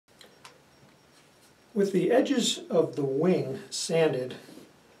With the edges of the wing sanded,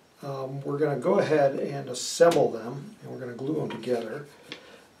 we're going to go ahead and assemble them, and we're going to glue them together.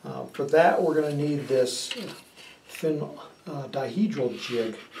 For that, we're going to need this thin dihedral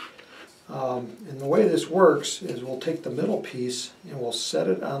jig. And the way this works is we'll take the middle piece and we'll set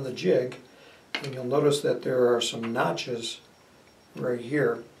it on the jig, and you'll notice that there are some notches right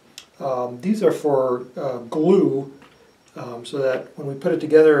here. These are for glue, so that when we put it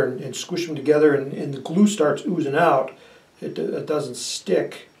together and squish them together and the glue starts oozing out, it doesn't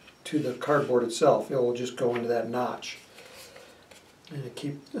stick to the cardboard itself. It will just go into that notch, and it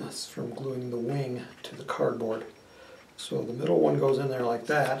keeps us from gluing the wing to the cardboard. So the middle one goes in there like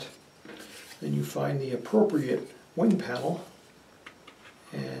that. Then you find the appropriate wing panel,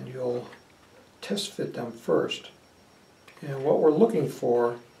 and you'll test fit them first. And what we're looking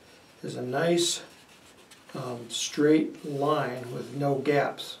for is a nice straight line with no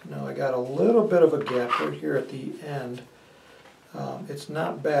gaps. Now I got a little bit of a gap right here at the end. It's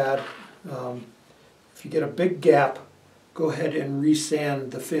not bad. If you get a big gap, go ahead and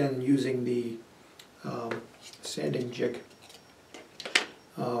resand the fin using the sanding jig.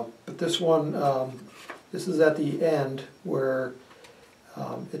 But this one, this is at the end where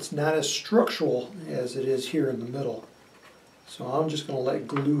it's not as structural as it is here in the middle. So I'm just going to let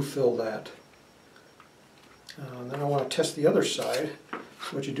glue fill that. Then I want to test the other side.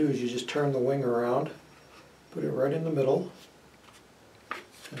 So what you do is you just turn the wing around, put it right in the middle,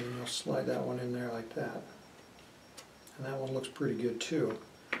 and you'll slide that one in there like that. And that one looks pretty good too.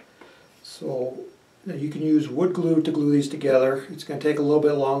 So you can use wood glue to glue these together. It's going to take a little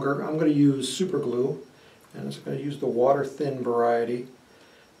bit longer. I'm going to use super glue, and it's going to use the water thin variety.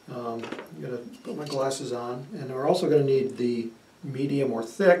 I'm going to put my glasses on, and we're also going to need the medium or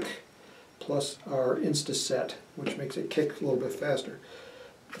thick plus our Insta-Set, which makes it kick a little bit faster.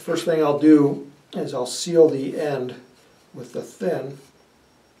 The first thing I'll do is I'll seal the end with the thin.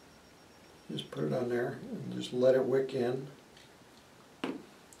 Just put it on there and just let it wick in. And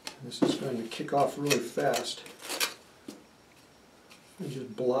this is going to kick off really fast. And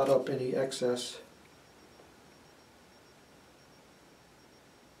just blot up any excess.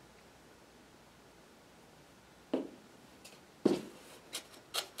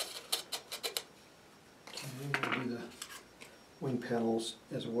 Wing panels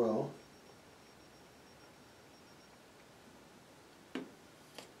as well.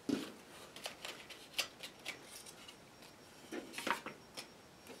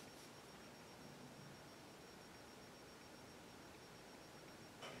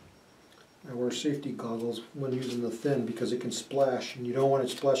 I wear safety goggles when using the thin because it can splash, and you don't want it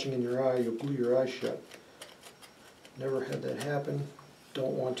splashing in your eye. You'll glue your eye shut. Never had that happen.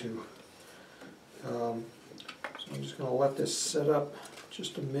 Don't want to. So I'm just going to let this set up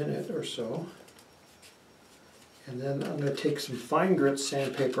just a minute or so, and then I'm going to take some fine grit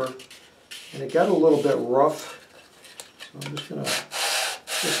sandpaper, and it got a little bit rough, so I'm just going to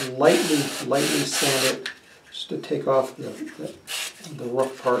just lightly sand it just to take off the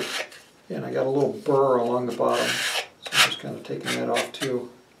rough part. And I got a little burr along the bottom, so I'm just kind of taking that off too.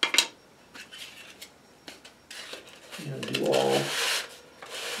 I'm going to do all of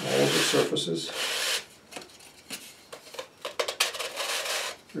the surfaces.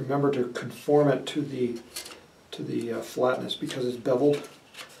 Remember to conform it to the flatness because it's beveled,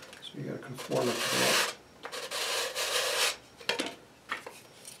 so you got to conform it to that.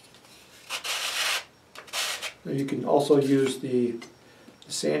 Now you can also use the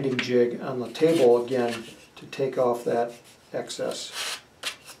sanding jig on the table again to take off that excess.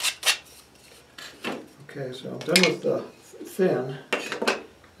 Okay, so I'm done with the thin, and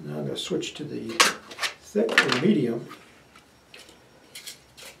now I'm going to switch to the thick or medium.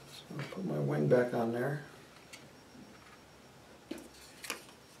 I'll put my wing back on there.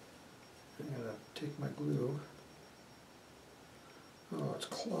 I'm going to take my glue. Oh, it's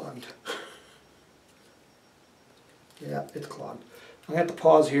clogged. Yeah, it's clogged. I'm going to have to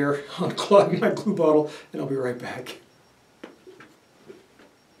pause here, unclog my glue bottle, and I'll be right back.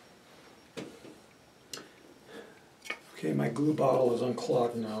 Okay, my glue bottle is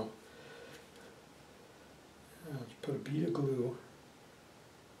unclogged now. I'll just put a bead of glue.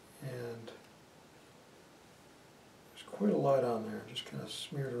 And there's quite a lot on there. Just kind of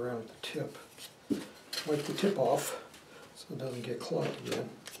smear it around with the tip. Wipe the tip off so it doesn't get clogged again.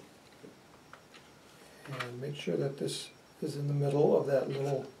 And make sure that this is in the middle of that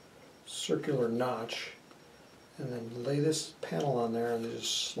little circular notch. And then lay this panel on there and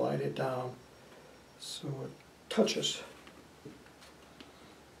just slide it down so it touches.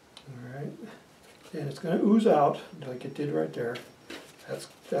 Alright. And it's going to ooze out like it did right there.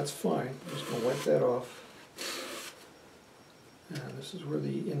 That's fine. I'm just going to wipe that off. And this is where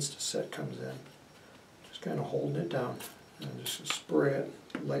the Insta-Set comes in. Just kind of holding it down. And just spray it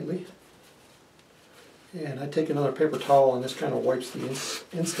lightly. And I take another paper towel and this kind of wipes the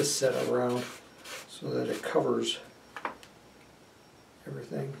Insta-Set around so that it covers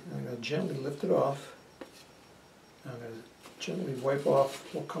everything. And I'm going to gently lift it off. I'm going to gently wipe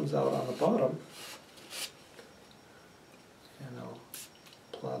off what comes out on the bottom. And I'll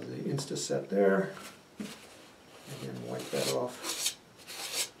apply the Insta-Set there. Again, wipe that off.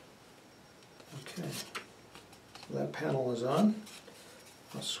 Okay, so that panel is on.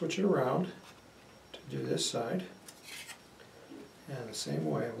 I'll switch it around to do this side. And the same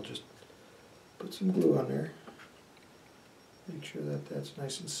way, we'll just put some glue on there. Make sure that that's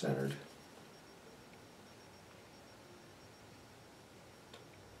nice and centered.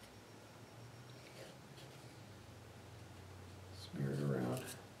 Smear it around.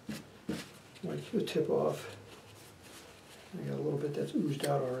 Wipe the tip off. I got a little bit that's oozed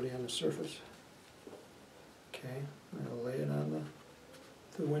out already on the surface. Okay, I'm going to lay it on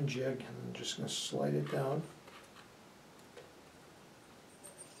the wind jig and I'm just going to slide it down.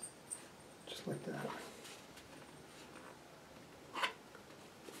 Just like that.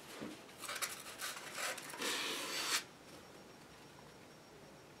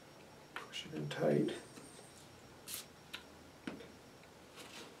 Push it in tight.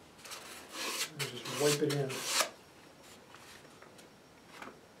 And just wipe it in.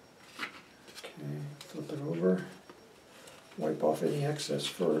 Flip it over, wipe off any excess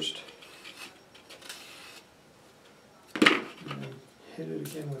first, and then hit it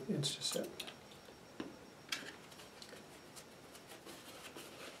again with Insta-Set.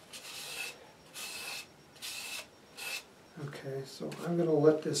 Okay, so I'm going to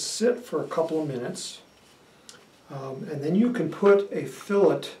let this sit for a couple of minutes, and then you can put a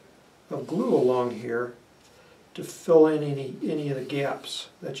fillet of glue along here to fill in any of the gaps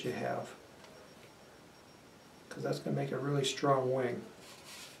that you have, because that's going to make a really strong wing.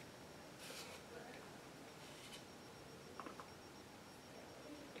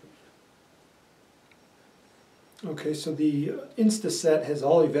 Okay, so the Insta-Set has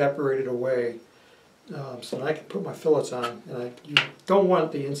all evaporated away, so now I can put my fillets on. And you don't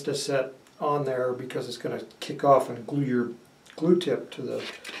want the Insta-Set on there because it's going to kick off and glue your glue tip to the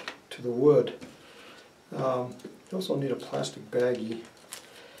wood. You also need a plastic baggie.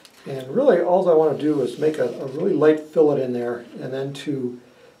 And really all I want to do is make a really light fillet in there, and then to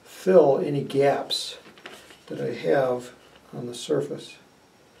fill any gaps that I have on the surface.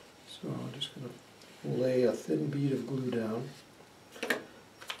 So I'm just going to lay a thin bead of glue down,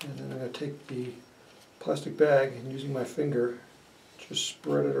 and then I'm going to take the plastic bag and using my finger just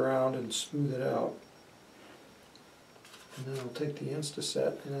spread it around and smooth it out. And then I'll take the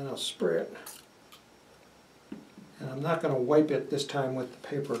Insta-Set and then I'll spray it. And I'm not going to wipe it this time with the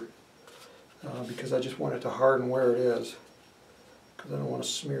paper because I just want it to harden where it is, because I don't want to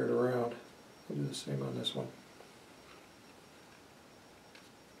smear it around. I'll do the same on this one.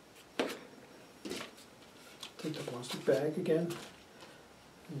 Take the plastic bag again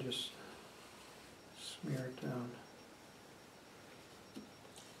and just smear it down.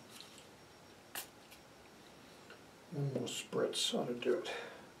 One little spritz ought to do it.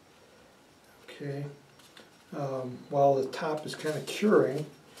 Okay. While the top is kind of curing,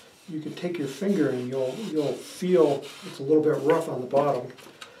 you can take your finger and you'll feel it's a little bit rough on the bottom.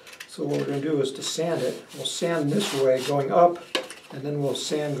 So what we're going to do is to sand it. We'll sand this way going up, and then we'll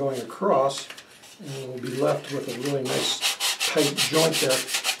sand going across, and we'll be left with a really nice tight joint there.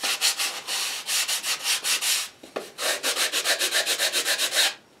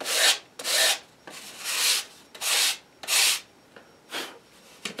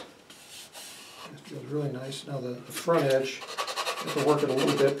 Feels really nice. Now the front edge, I have to work it a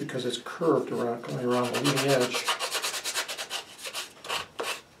little bit because it's curved around, coming around the leading edge.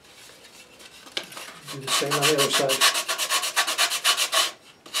 Do the same on the other side.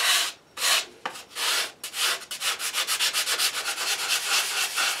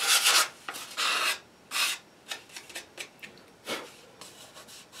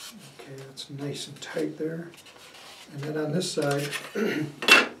 Okay, that's nice and tight there. And then on this side,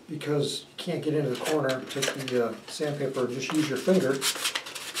 because you can't get into the corner, take the sandpaper, just use your finger and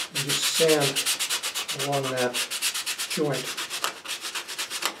just sand along that joint.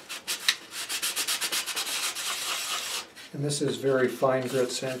 And this is very fine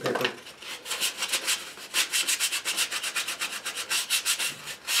grit sandpaper.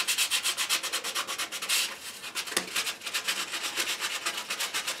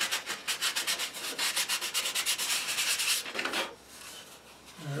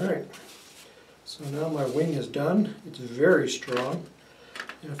 Alright, so now my wing is done. It's very strong.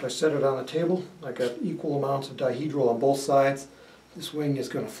 And if I set it on a table, I got equal amounts of dihedral on both sides. This wing is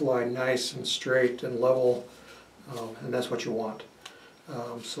going to fly nice and straight and level, and that's what you want.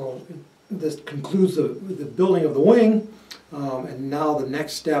 So this concludes the building of the wing, and now the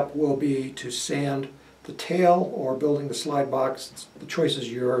next step will be to sand the tail or building the slide box. The choice is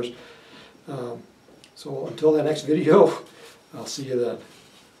yours. So until the next video, I'll see you then.